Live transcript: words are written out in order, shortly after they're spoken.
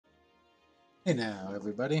Hey now,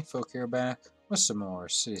 everybody. Folk here back with some more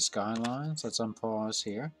City Skylines. Let's unpause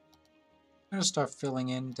here. I'm going to start filling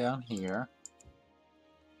in down here.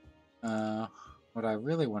 What I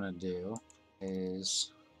really want to do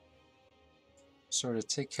is sort of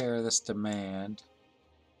take care of this demand.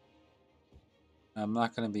 I'm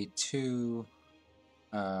not going to be too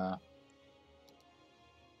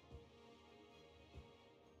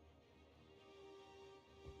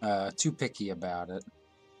picky about it.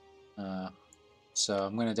 So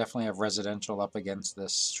I'm going to definitely have residential up against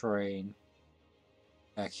this terrain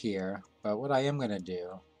back here. But what I am going to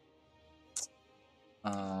do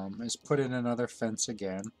is put in another fence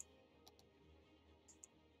again.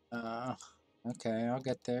 Okay, I'll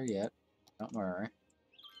get there yet. Don't worry.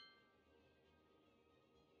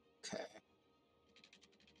 Okay.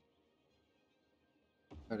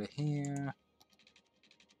 Go to here.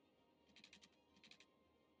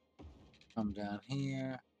 Come down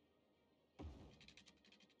here.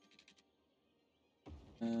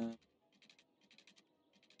 And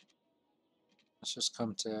let's just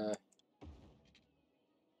come to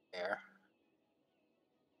there.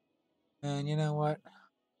 And you know what?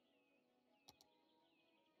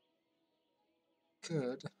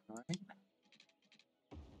 Good, right?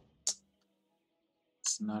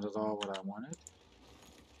 It's not at all what I wanted.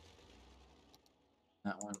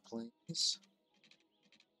 That one, please.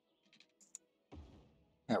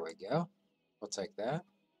 There we go. We'll take that.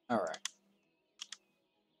 Alright.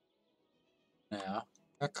 Now,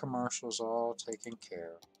 that commercial's all taken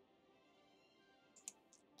care of.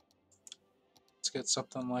 Let's get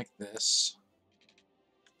something like this.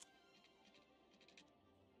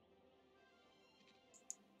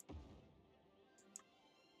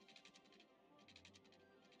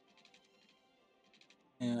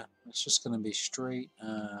 Yeah, it's just going to be straight,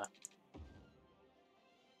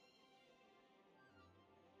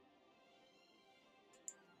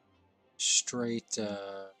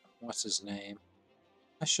 what's his name?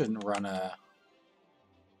 I shouldn't run a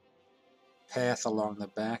path along the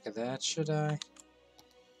back of that, should I?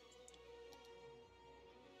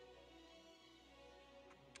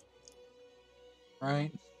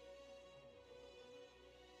 Right?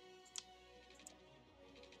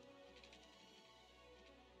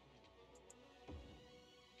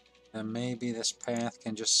 And maybe this path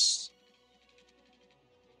can just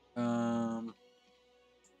right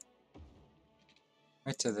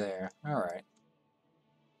to there. Alright.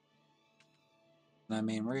 I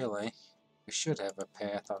mean, really, we should have a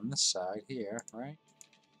path on this side here, right?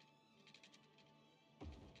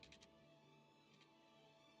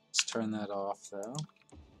 Let's turn that off, though.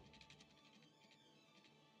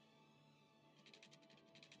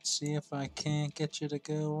 See if I can't get you to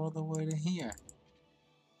go all the way to here.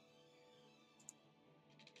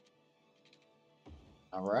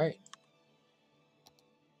 Alright.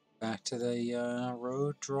 Back to the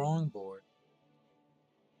road drawing board.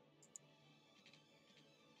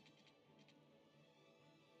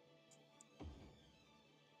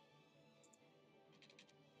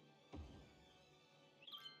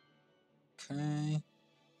 Okay.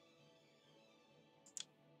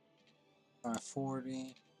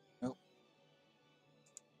 540. Nope.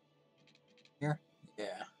 Here?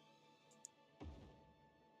 Yeah.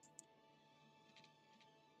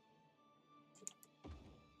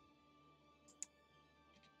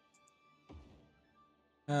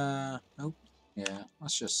 Nope. Yeah,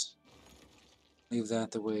 let's just leave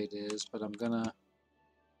that the way it is, but I'm gonna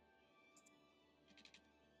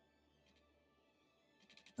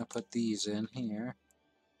put these in here.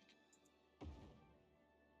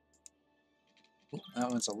 Ooh, that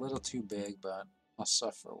one's a little too big, but I'll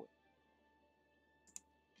suffer with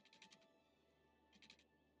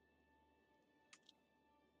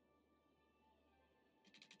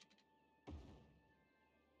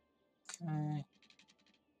it. Okay.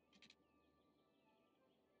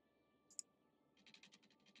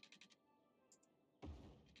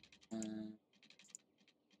 And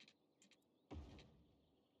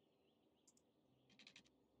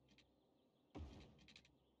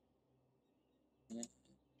yeah.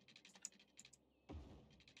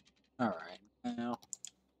 Alright, now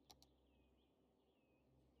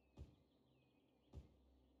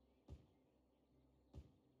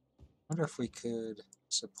I wonder if we could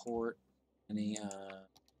support any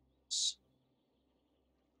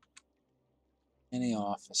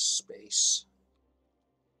office space.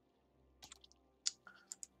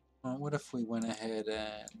 What if we went ahead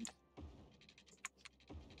and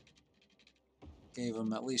gave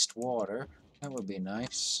them at least water? That would be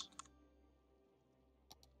nice.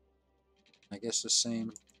 I guess the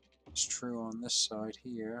same is true on this side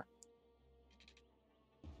here.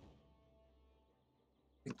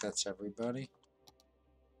 think that's everybody.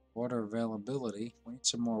 Water availability. We need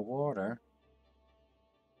some more water.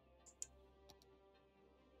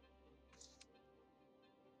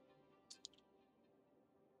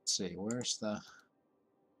 Let's see, where's the...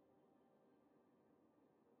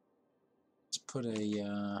 Let's put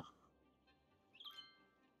a,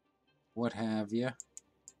 what have you.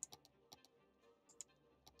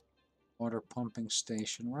 Water pumping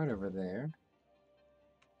station right over there.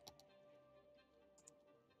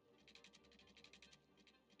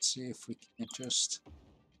 Let's see if we can just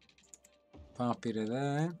copy to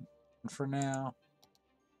that. And for now,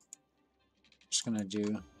 just gonna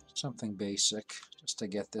do something basic just to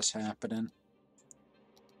get this happening.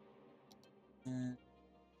 And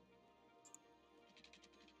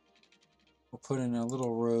we'll put in a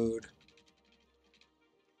little road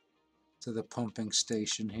to the pumping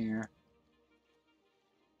station here.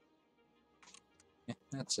 Yeah,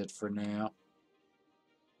 that's it for now.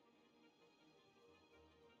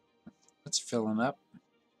 It's filling up.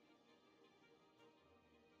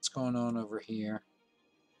 What's going on over here?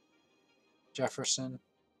 Jefferson.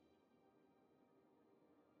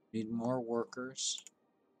 Need more workers.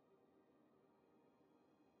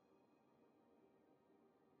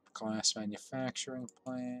 Glass manufacturing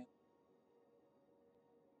plant.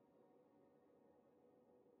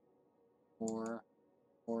 More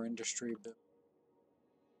industry build.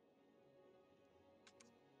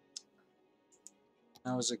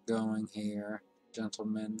 How's it going here,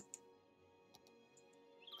 gentlemen?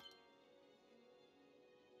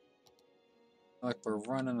 Like we're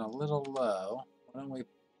running a little low. Why don't we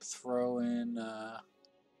throw in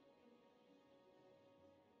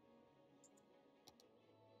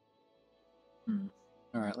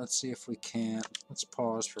Alright, let's see if we can't. Let's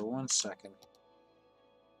pause for 1 second.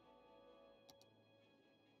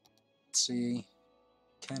 Let's see,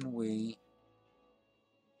 can we...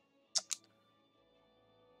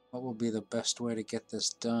 What will be the best way to get this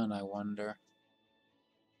done, I wonder?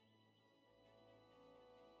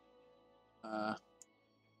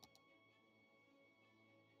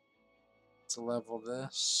 Let's level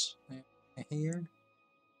this here.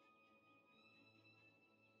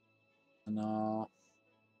 And I'll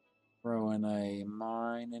throw in a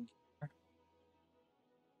mine in here.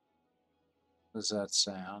 How does that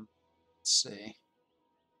sound? Let's see.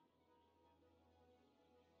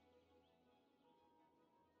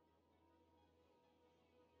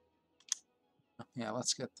 Yeah,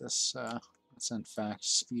 let's get this, let's in fact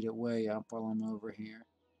speed it way up while I'm over here.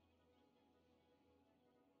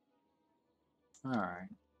 Alright.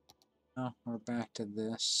 Now we're back to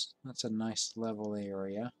this. That's a nice level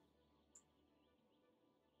area.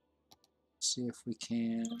 See if we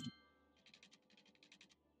can.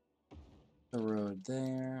 The road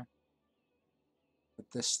there.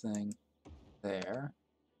 Put this thing there.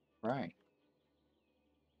 Right.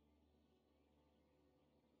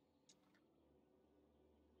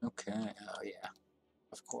 Okay. Oh yeah.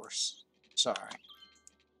 Of course. Sorry.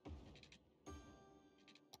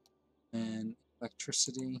 And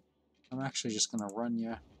electricity. I'm actually just gonna run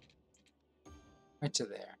you right to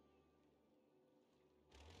there.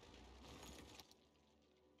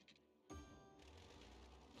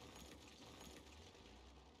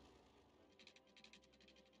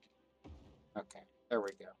 Okay, there we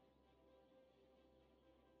go.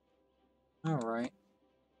 Alright.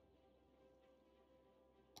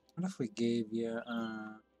 What if we gave you,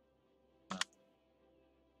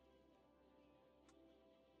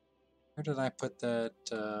 where did I put that,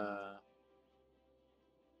 did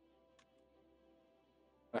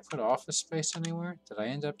I put office space anywhere? Did I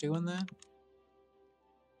end up doing that?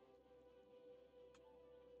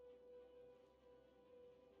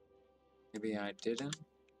 Maybe I didn't.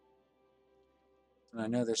 And I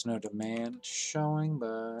know there's no demand showing,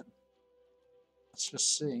 but let's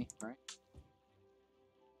just see, right?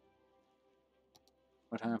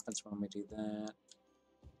 What happens when we do that?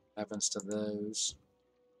 What happens to those?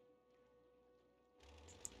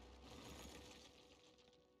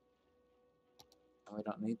 Oh, we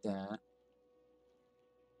don't need that.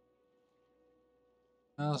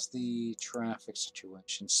 How's the traffic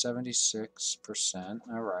situation? 76%.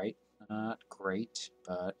 Alright. Not great,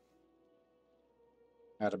 but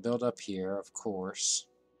gotta build up here, of course.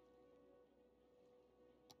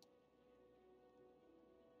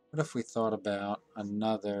 What if we thought about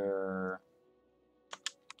another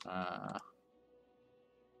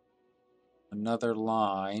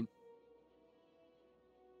line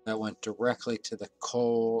that went directly to the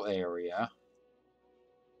coal area,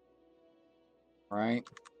 right?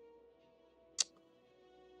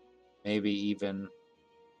 Maybe even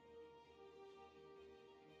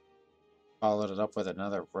followed it up with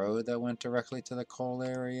another road that went directly to the coal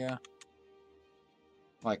area.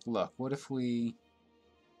 Like, look, what if we...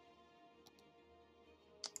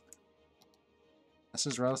 This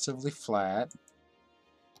is relatively flat.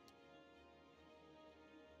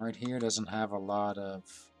 Right here doesn't have a lot of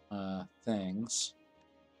things.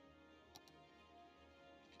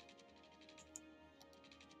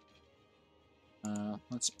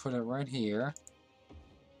 Let's put it right here.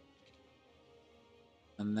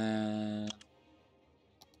 And then...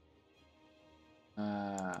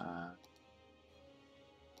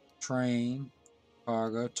 train,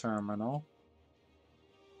 cargo terminal.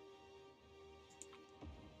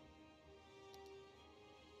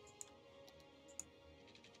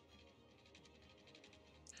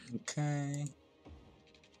 Okay.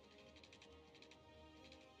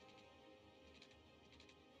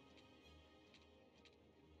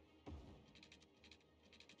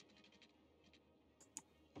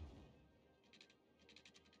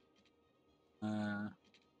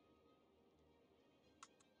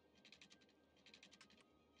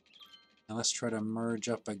 Now let's try to merge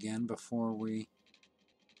up again before we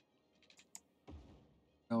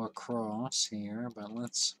go across here, but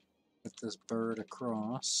let's get this bird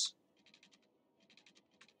across.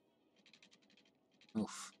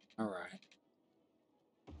 Oof. Alright.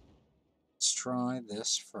 Let's try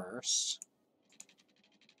this first.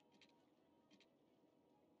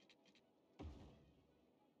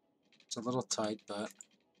 It's a little tight, but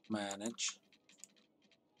manage.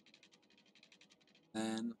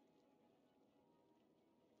 Then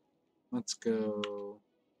let's go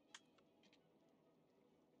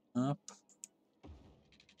up.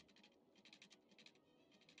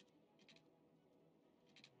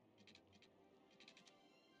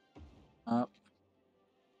 Up.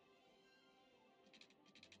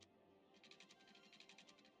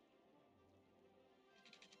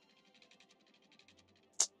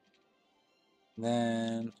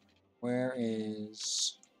 Then where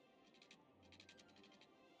is...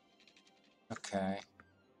 Okay.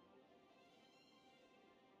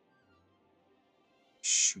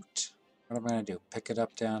 Shoot. What am I going to do? Pick it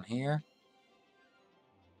up down here?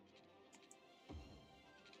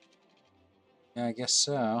 Yeah, I guess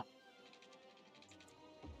so.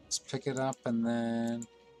 Let's pick it up and then...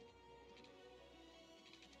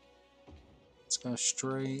 Let's go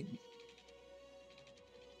straight.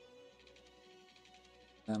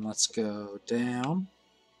 Then let's go down.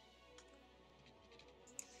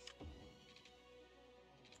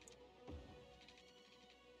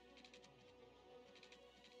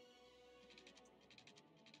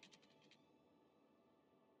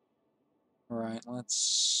 Alright,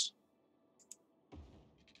 let's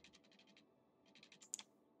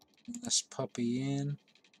bring this puppy in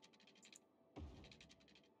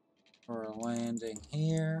for a landing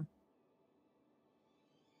here.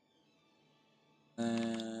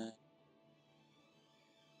 Then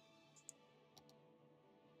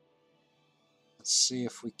let's see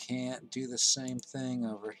if we can't do the same thing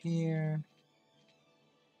over here.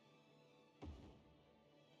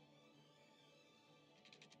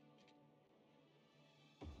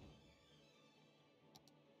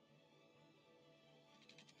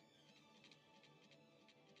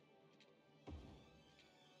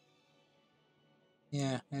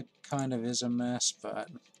 Yeah, it kind of is a mess, but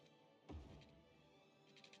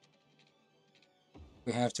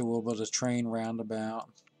we have to be able to train roundabout.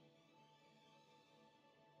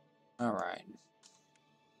 Alright.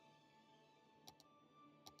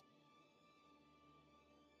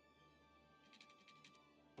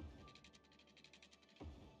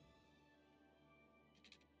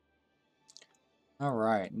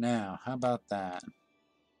 Alright, now, how about that?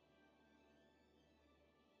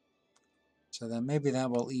 So then maybe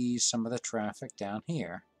that will ease some of the traffic down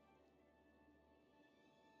here.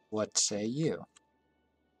 What say you?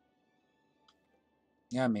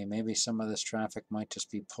 Yeah, I mean, maybe some of this traffic might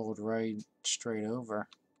just be pulled right straight over.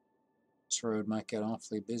 This road might get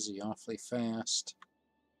awfully busy, awfully fast.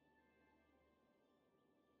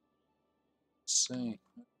 Let's see.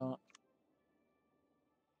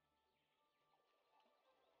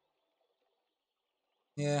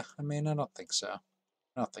 Yeah, I mean, I don't think so.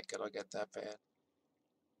 I don't think it'll get that bad.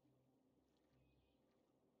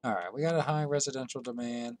 Alright, we got a high residential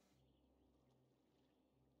demand.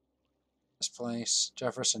 This place,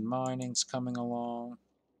 Jefferson Mining's coming along.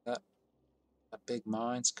 That big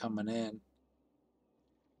mine's coming in.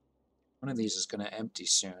 One of these is going to empty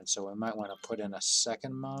soon, so we might want to put in a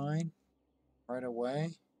second mine right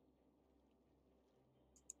away.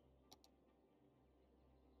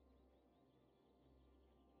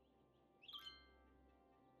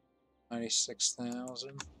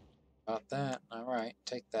 $96,000. About that. All right,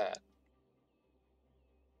 take that.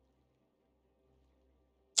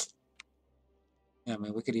 Yeah, I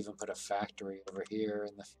mean, we could even put a factory over here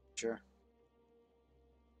in the future.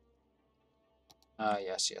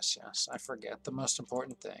 Yes, yes, yes. I forget the most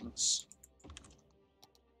important things.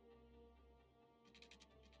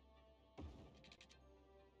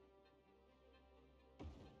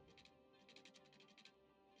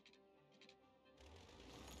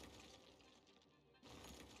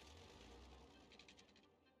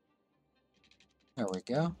 There we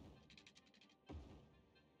go.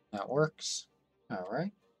 That works. All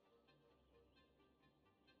right.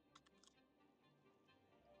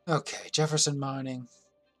 Okay, Jefferson Mining.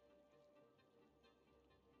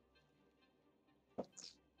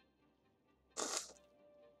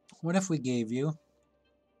 What if we gave you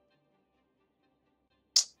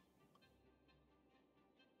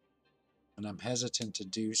and I'm hesitant to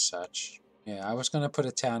do such. Yeah, I was going to put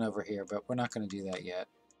a town over here, but we're not going to do that yet.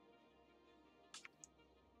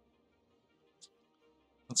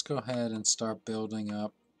 Let's go ahead and start building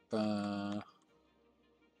up.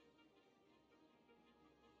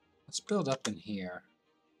 Let's build up in here.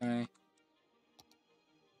 Okay.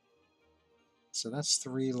 So that's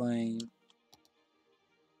 3-lane.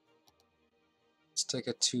 Let's take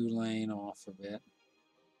a 2-lane off of it.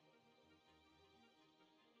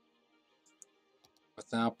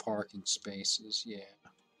 Without parking spaces, yeah.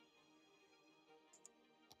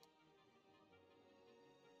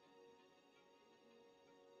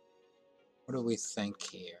 What do we think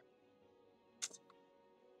here?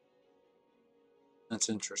 That's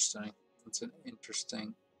interesting. That's an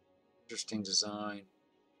interesting design.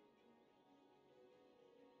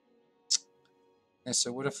 Okay,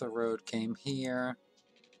 so what if the road came here,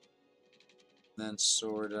 then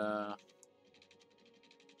sorta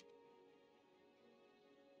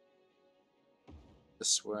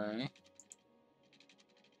this way,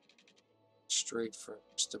 straight for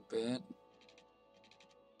just a bit.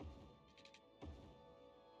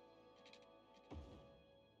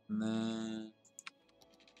 And then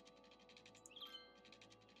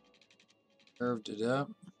curved it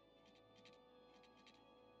up.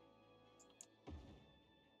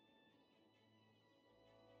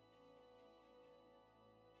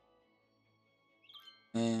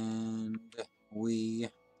 And we,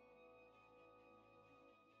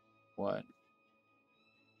 what?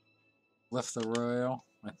 Lift the rail,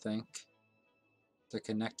 I think, to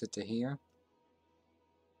connect it to here.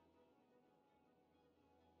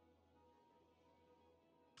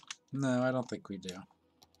 No, I don't think we do.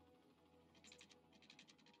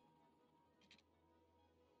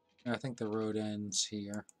 I think the road ends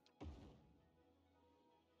here.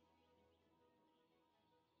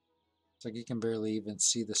 It's like you can barely even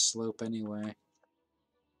see the slope anyway.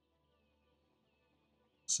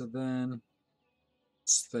 So then,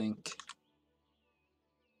 let's think.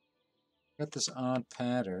 Got this odd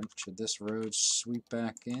pattern. Should this road sweep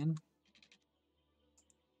back in?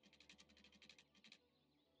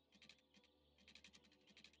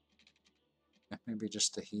 Yeah, maybe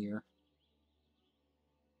just to here.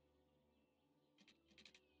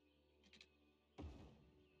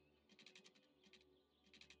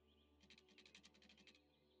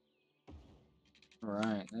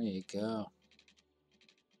 Alright, there you go.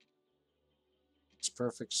 Makes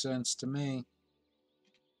perfect sense to me.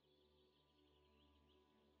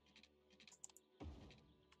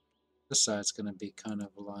 This side's going to be kind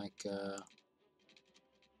of like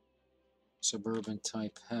suburban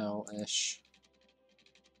type hell-ish.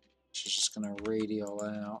 She's just going to radial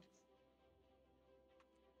out.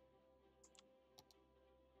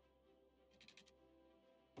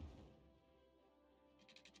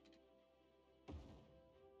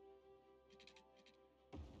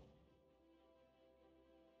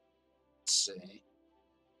 Let's see.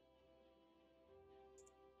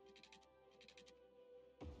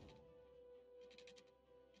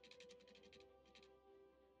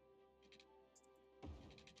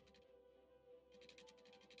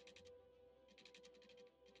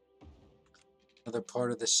 Another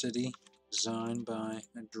part of the city designed by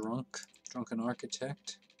a drunken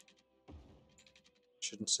architect.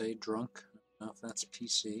 Shouldn't say drunk. I don't know if that's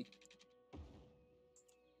PC.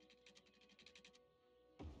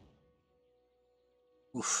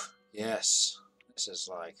 Oof, yes. This is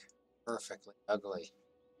like perfectly ugly.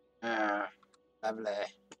 Ah, lovely.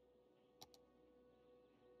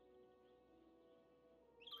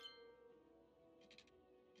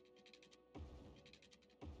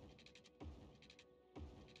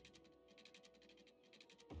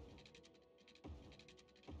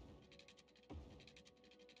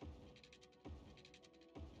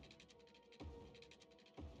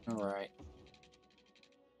 Alright.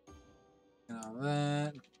 Get all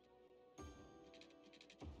that.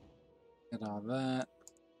 Get all that.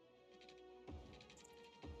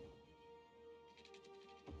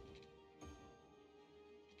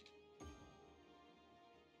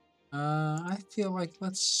 I feel like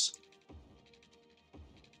let's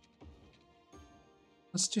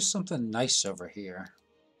do something nice over here.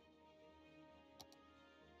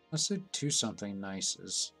 Let's do something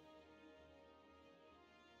nices.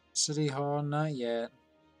 City Hall, not yet.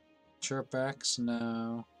 Chirpex,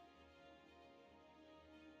 no.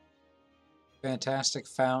 Fantastic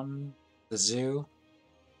Fountain, the zoo.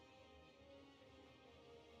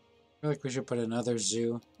 I feel like we should put another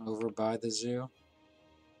zoo over by the zoo.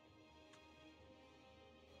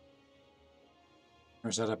 Or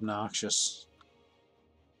is that obnoxious?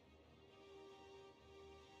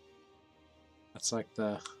 That's like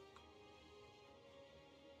the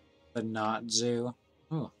not zoo.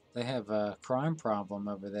 Oh, they have a crime problem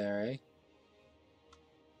over there, eh?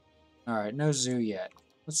 Alright, no zoo yet.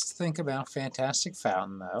 Let's think about Fantastic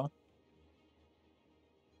Fountain, though.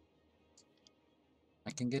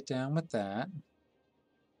 I can get down with that.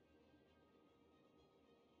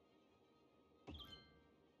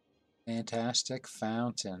 Fantastic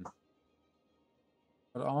Fountain.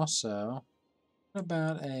 But also, what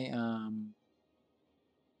about a,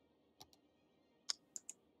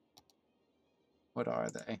 what are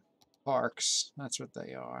they? Parks. That's what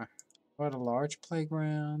they are. What, a large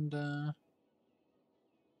playground?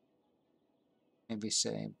 Maybe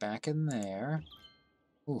say back in there.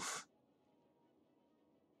 Oof.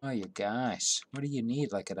 Oh, you guys. What do you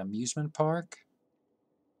need? Like an amusement park?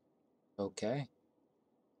 Okay.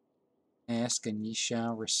 Ask and ye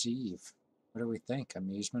shall receive. What do we think?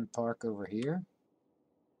 Amusement park over here?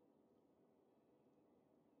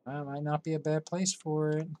 Well, might not be a bad place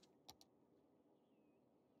for it.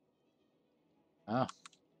 Oh,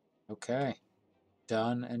 okay.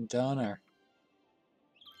 Done and doner.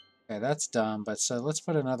 Okay, that's done, but so let's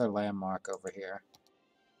put another landmark over here.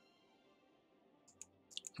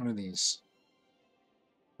 What are these?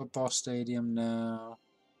 Football stadium, no.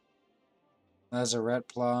 Lazarette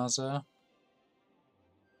Plaza.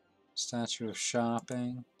 Statue of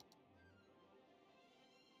Shopping.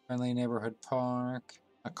 Friendly Neighborhood Park.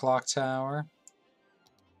 A clock tower.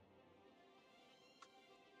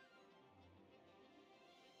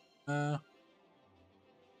 How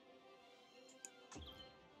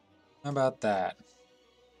about that?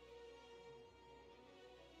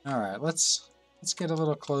 Alright, let's get a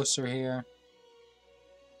little closer here.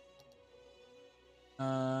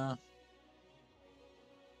 Did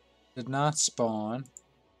not spawn.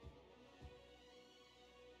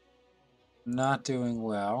 Not doing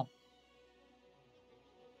well.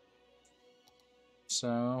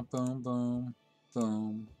 So, boom, boom,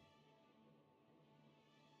 boom.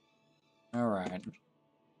 Alright.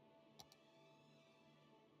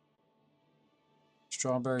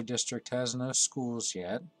 Strawberry District has no schools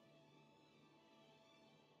yet.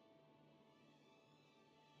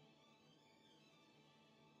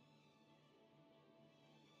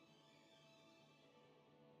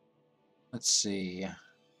 Let's see.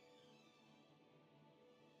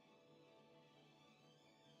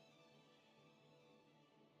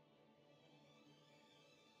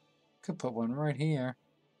 Could put one right here.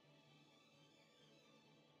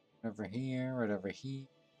 Right over here, right over here.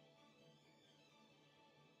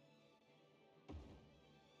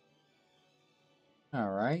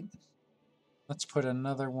 Alright. Let's put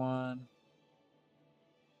another one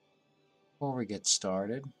before we get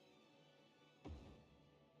started.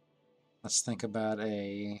 Let's think about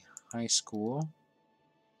a high school.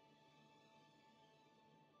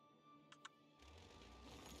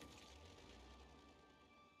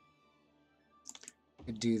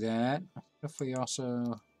 Could do that. If we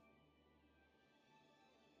also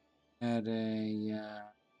had a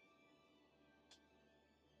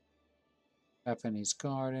Japanese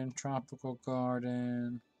garden, tropical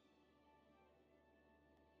garden.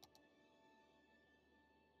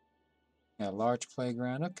 Yeah, large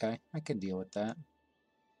playground. Okay, I can deal with that.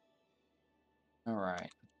 Alright.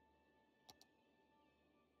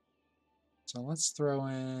 So let's throw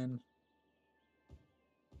in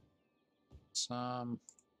some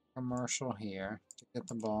commercial here to get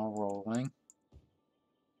the ball rolling.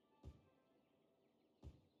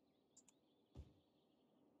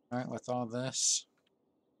 Alright, with all this,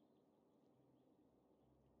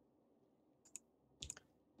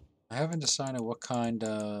 I haven't decided what kind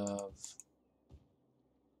of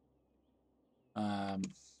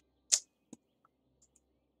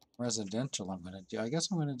residential I'm going to do. I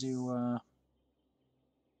guess I'm going to do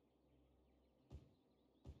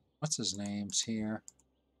what's his name's here.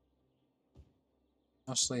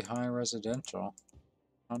 Mostly high residential.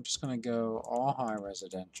 I'm just going to go all high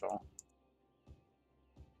residential.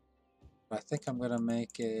 But I think I'm going to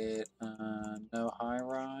make it no high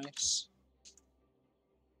rise.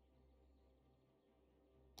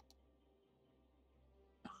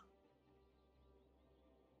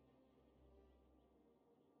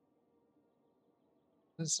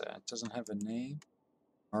 What is that? It doesn't have a name.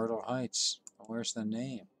 Myrtle Heights. Where's the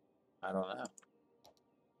name? I don't know.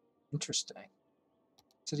 Interesting.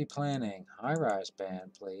 City planning. High rise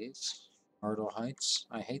ban, please. Myrtle Heights.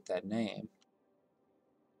 I hate that name.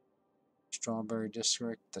 Strawberry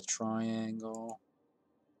District. The Triangle.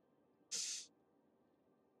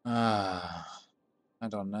 I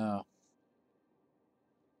don't know.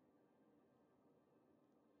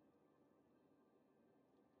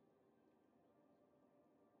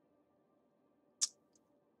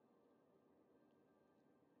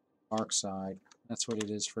 Parkside. That's what it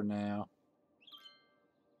is for now.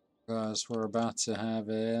 Because we're about to have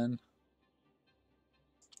a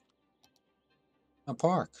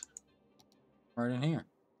park right in here.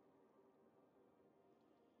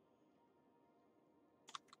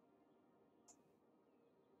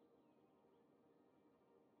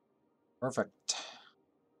 Perfect.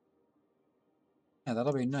 Yeah,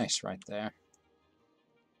 that'll be nice right there.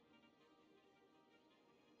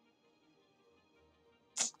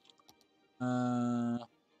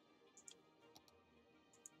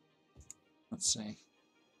 Let's see.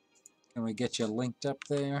 Can we get you linked up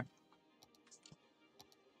there?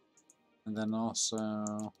 And then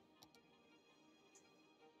also,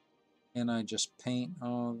 can I just paint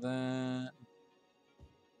all that?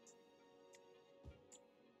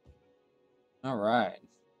 All right.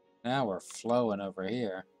 Now we're flowing over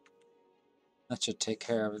here. That should take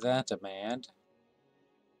care of that demand.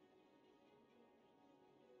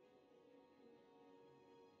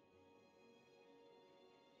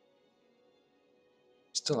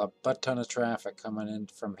 Still a butt ton of traffic coming in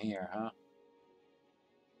from here, huh?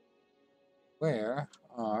 Where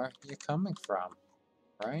are you coming from,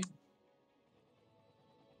 right?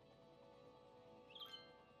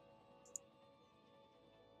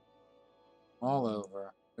 All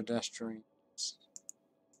over. Pedestrians.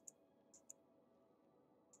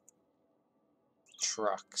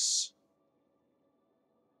 Trucks.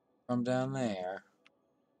 From down there.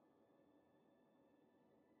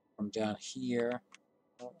 From down here.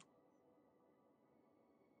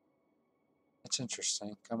 That's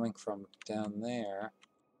interesting. Coming from down there.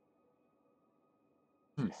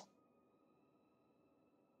 I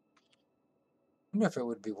wonder if it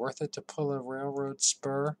would be worth it to pull a railroad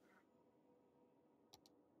spur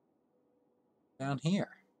down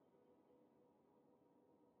here.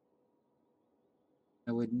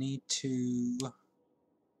 I would need to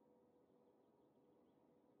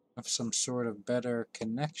have some sort of better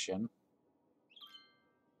connection.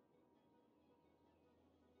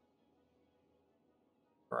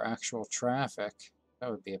 For actual traffic. That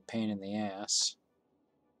would be a pain in the ass.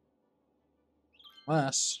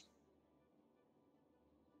 Unless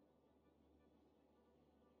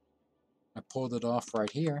I pulled it off right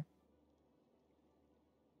here.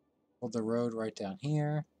 Pulled the road right down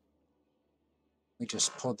here. We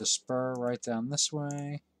just pulled the spur right down this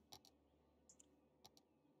way.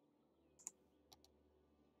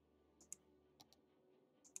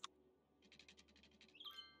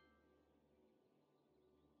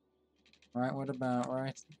 Right, what about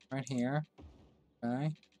right here?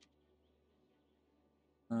 Okay.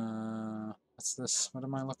 What's this? What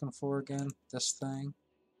am I looking for again? This thing?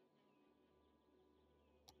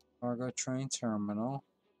 Cargo train terminal.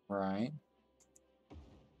 Right.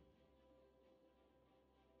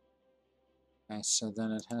 Okay, so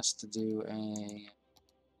then it has to do a...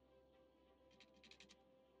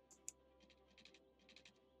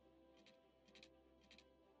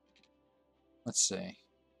 Let's see.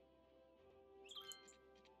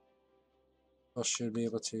 We should be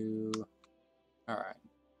able to... Alright.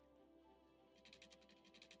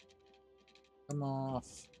 Come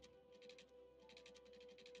off.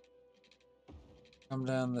 Come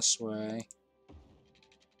down this way.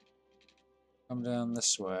 Come down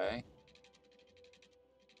this way.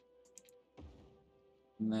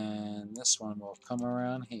 And then this one will come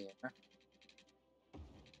around here.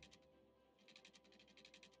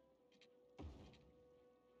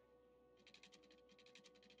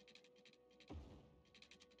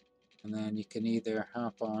 And then you can either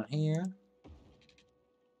hop on here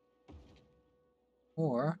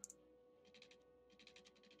or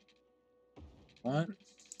what?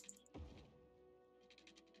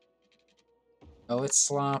 Oh, it's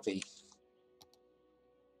sloppy.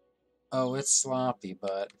 Oh, it's sloppy,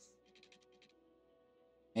 but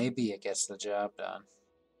maybe it gets the job done.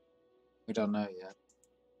 We don't know yet.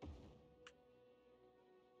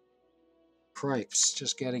 Cripes,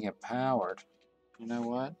 just getting it powered. You know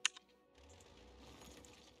what?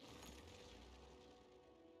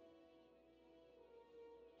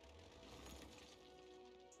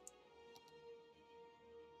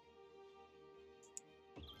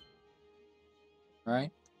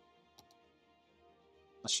 Right?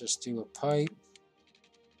 Let's just do a pipe.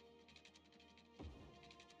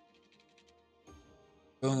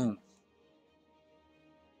 Boom.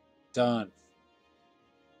 Done.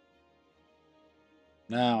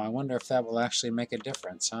 Now, I wonder if that will actually make a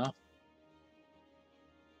difference, huh?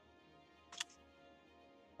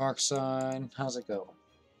 Parkside, how's it going?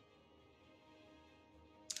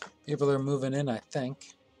 People are moving in, I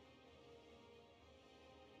think.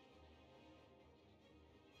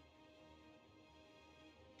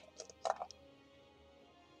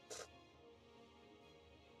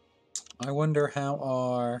 I wonder how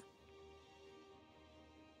our...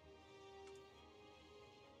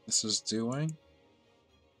 This is doing?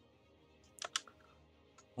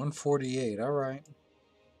 148, alright.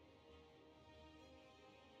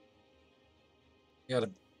 Got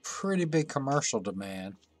a pretty big commercial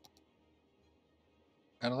demand.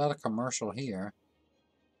 Got a lot of commercial here.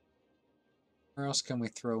 Where else can we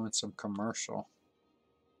throw in some commercial?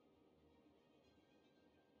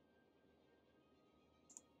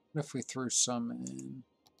 What if we threw some in?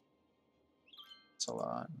 That's a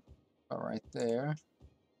lot. About right there.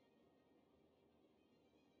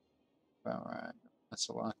 About right. That's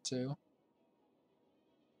a lot too.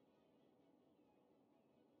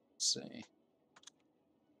 Let's see.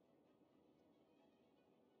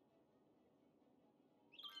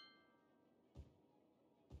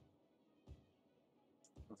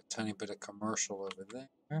 Have a tiny bit of commercial over there.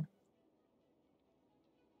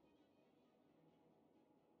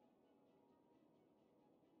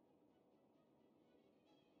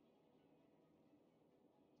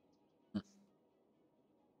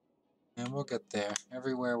 And we'll get there.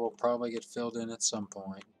 Everywhere will probably get filled in at some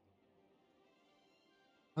point.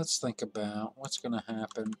 Let's think about what's going to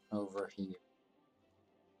happen over here.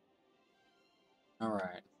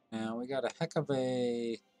 Alright, now we got a heck of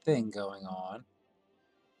a thing going on.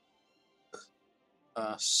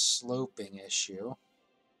 A sloping issue.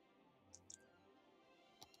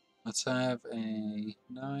 Let's have a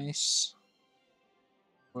nice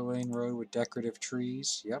 4-lane road with decorative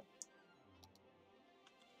trees. Yep.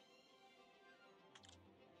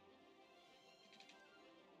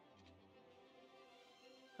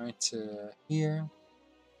 Right to here.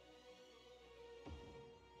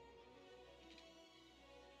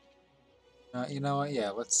 You know what? Yeah,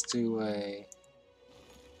 let's do a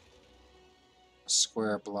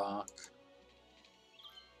square block.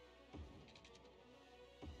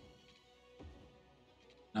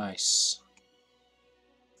 Nice.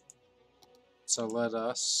 So let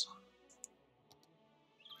us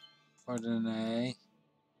put in a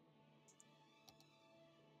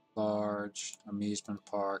large amusement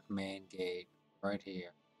park main gate right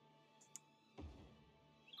here.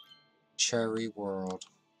 Cherry World.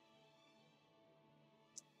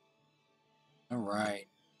 All right.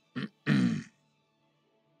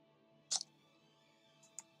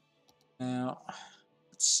 Now,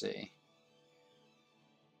 let's see.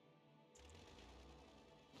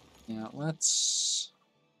 Yeah, let's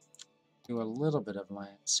do a little bit of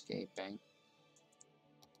landscaping.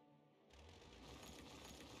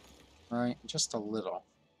 Right, just a little.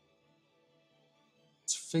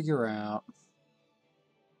 Let's figure out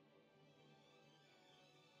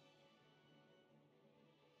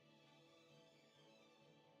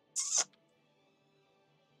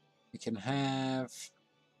we can have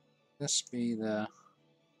this be the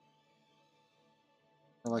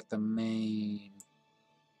like the main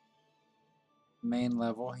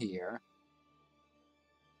level here.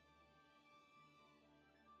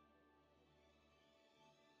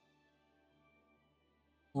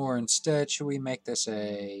 Or instead, should we make this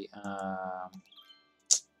a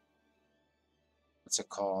what's it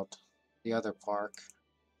called? The other park.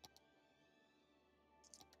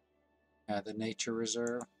 Yeah, the nature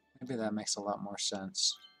reserve. Maybe that makes a lot more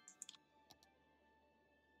sense.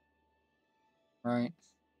 Right?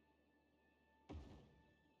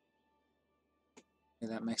 Yeah,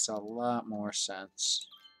 that makes a lot more sense.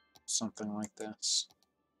 Something like this.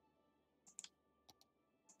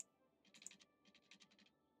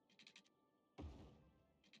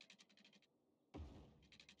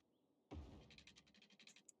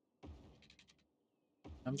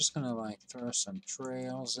 I'm just gonna like throw some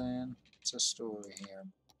trails in. What's the story here?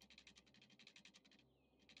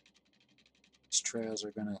 trails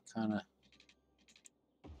are gonna kind of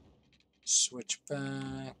switch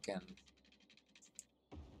back and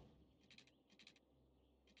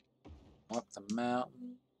up the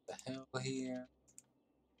mountain, the hill here.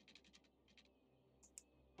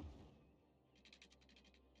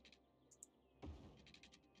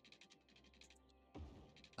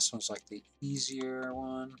 This one's like the easier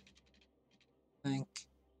one, I think.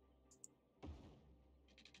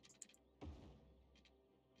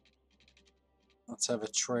 Let's have a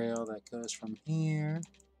trail that goes from here.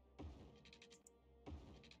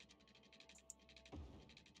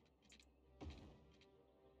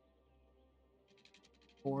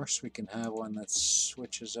 Of course, we can have one that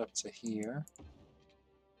switches up to here.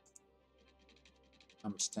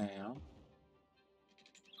 Comes down.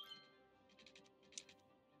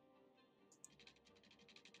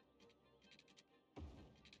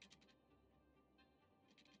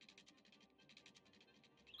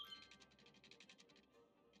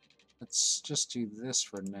 Let's just do this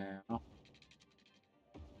for now.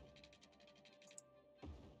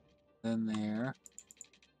 Then there.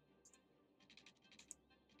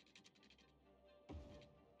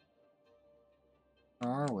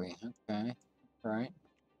 Where are we? Okay. All right.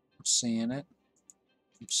 I'm seeing it.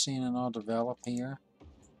 I'm seeing it all develop here.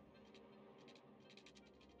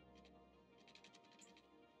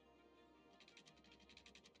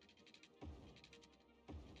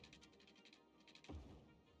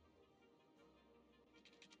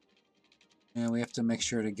 And we have to make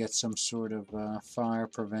sure to get some sort of fire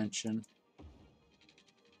prevention.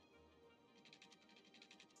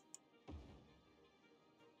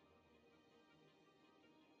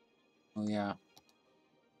 Oh yeah,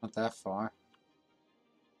 not that far.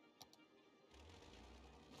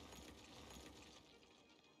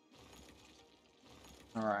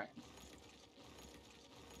 All right.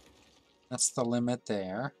 That's the limit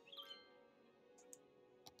there.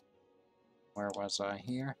 Where was I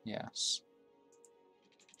here? Yes.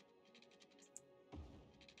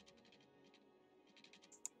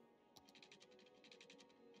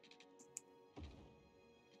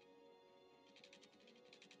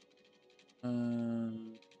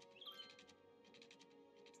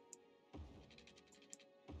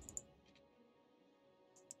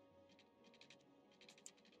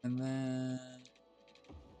 And then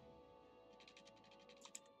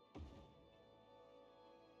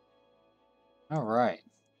all right.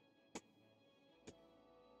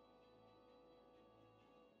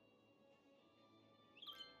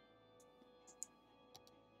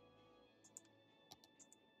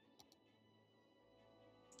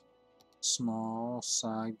 Small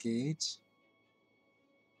side gate.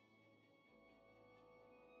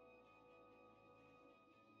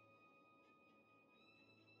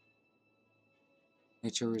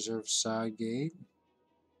 Nature Reserve side gate.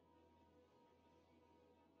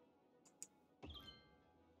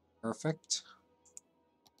 Perfect.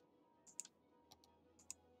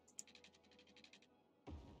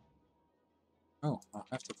 Oh, I'll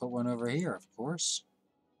have to put one over here, of course.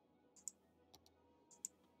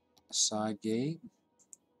 A side gate.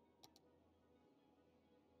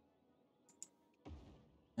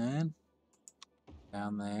 And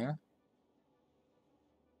down there.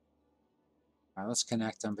 All right, let's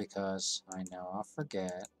connect them because I know I'll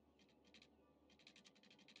forget.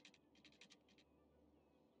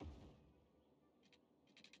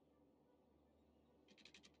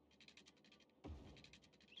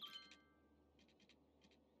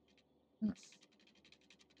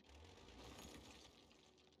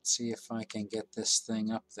 See if I can get this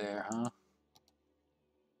thing up there, huh?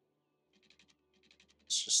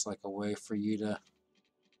 It's just like a way for you to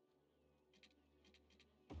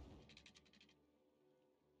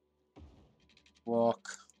walk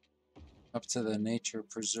up to the nature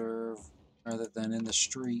preserve rather than in the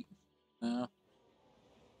street. No.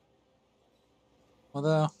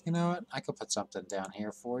 Although, you know what? I could put something down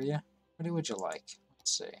here for you. What would you like?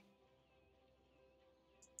 Let's see.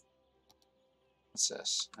 What's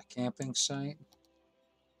this? A camping site?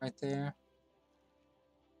 Right there?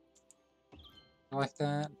 You like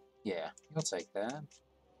that? Yeah, you'll take that.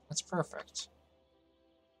 That's perfect.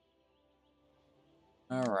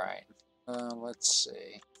 Alright. Let's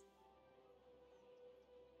see.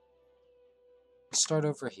 Let's start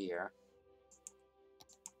over here.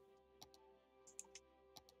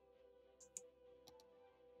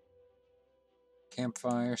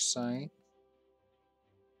 Campfire site.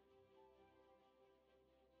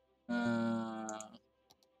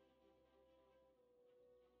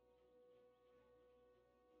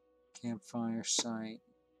 Campfire site.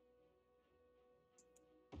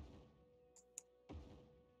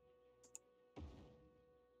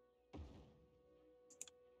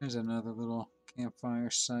 There's another little campfire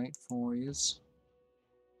site for you.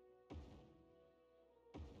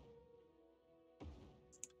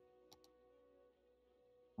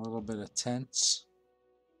 A little bit of tents.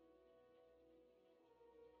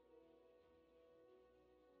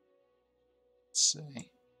 Let's see.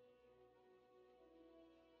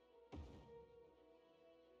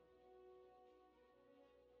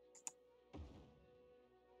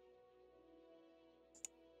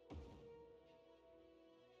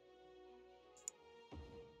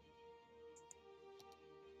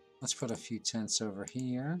 Let's put a few tents over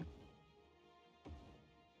here.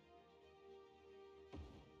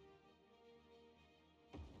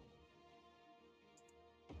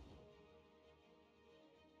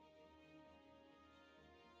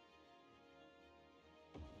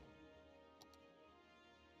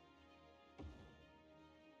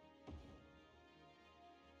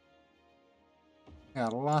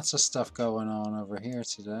 Got lots of stuff going on over here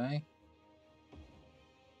today.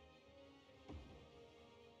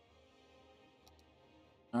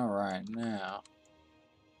 Alright, now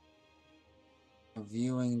a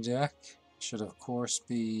viewing deck should of course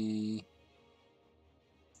be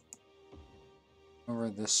over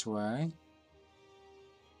this way.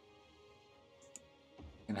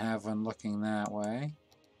 You can have one looking that way.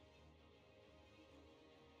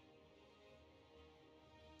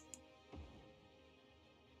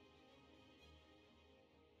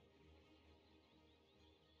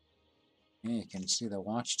 Yeah, you can see the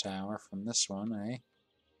watchtower from this one, eh?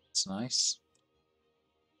 It's nice.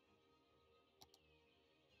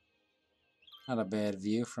 Not a bad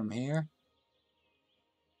view from here.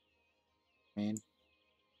 I mean,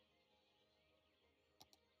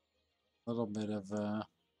 a little bit of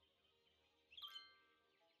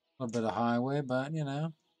highway, but you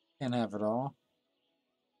know, can't have it all.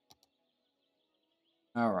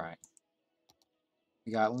 All right,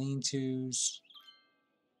 we got lean-tos.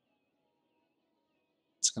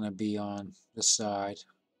 It's gonna be on this side.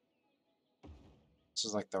 This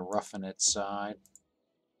is like the roughing it side.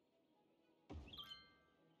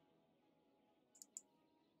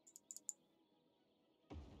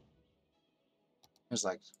 There's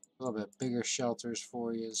like a little bit bigger shelters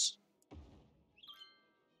for you.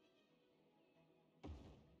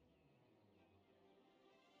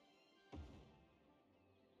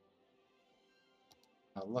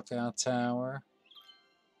 A lookout tower.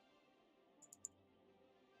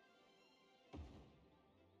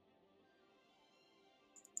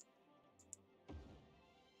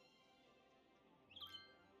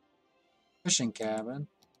 Fishing cabin.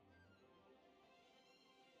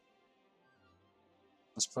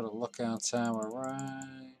 Let's put a lookout tower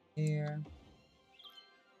right here.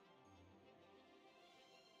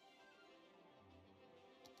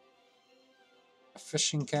 A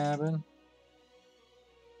fishing cabin.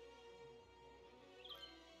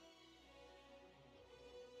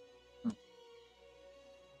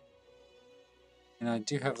 And I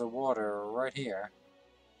do have the water right here.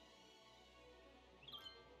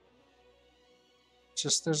 It's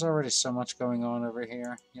just there's already so much going on over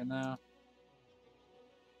here, you know?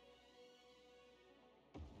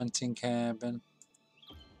 Hunting cabin.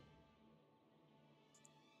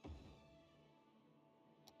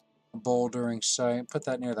 A bouldering site. Put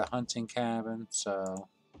that near the hunting cabin so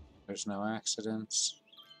there's no accidents.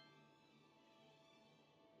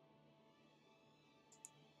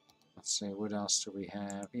 Let's see, what else do we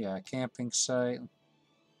have? Yeah, a camping site.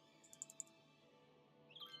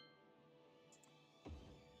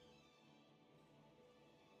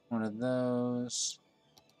 One of those.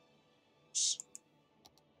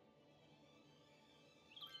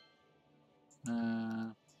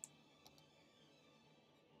 I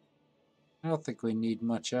don't think we need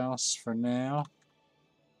much else for now.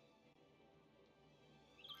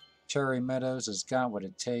 Cherry Meadows has got what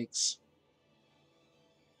it takes.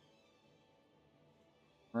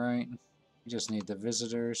 Right? We just need the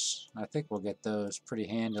visitors. I think we'll get those pretty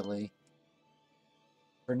handily.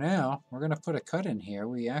 For now, we're going to put a cut in here.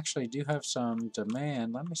 We actually do have some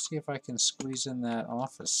demand. Let me see if I can squeeze in that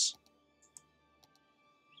office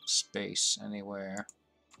space anywhere.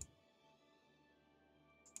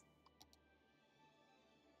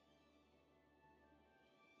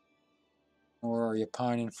 Or are you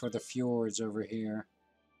pining for the fjords over here?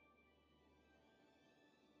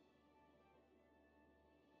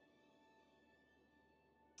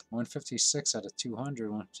 $156 out of 200,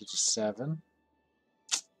 157.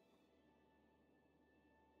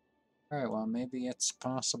 Alright, well, maybe it's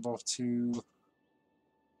possible to...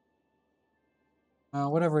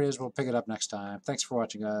 whatever it is, we'll pick it up next time. Thanks for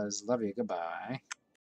watching, guys. Love you. Goodbye.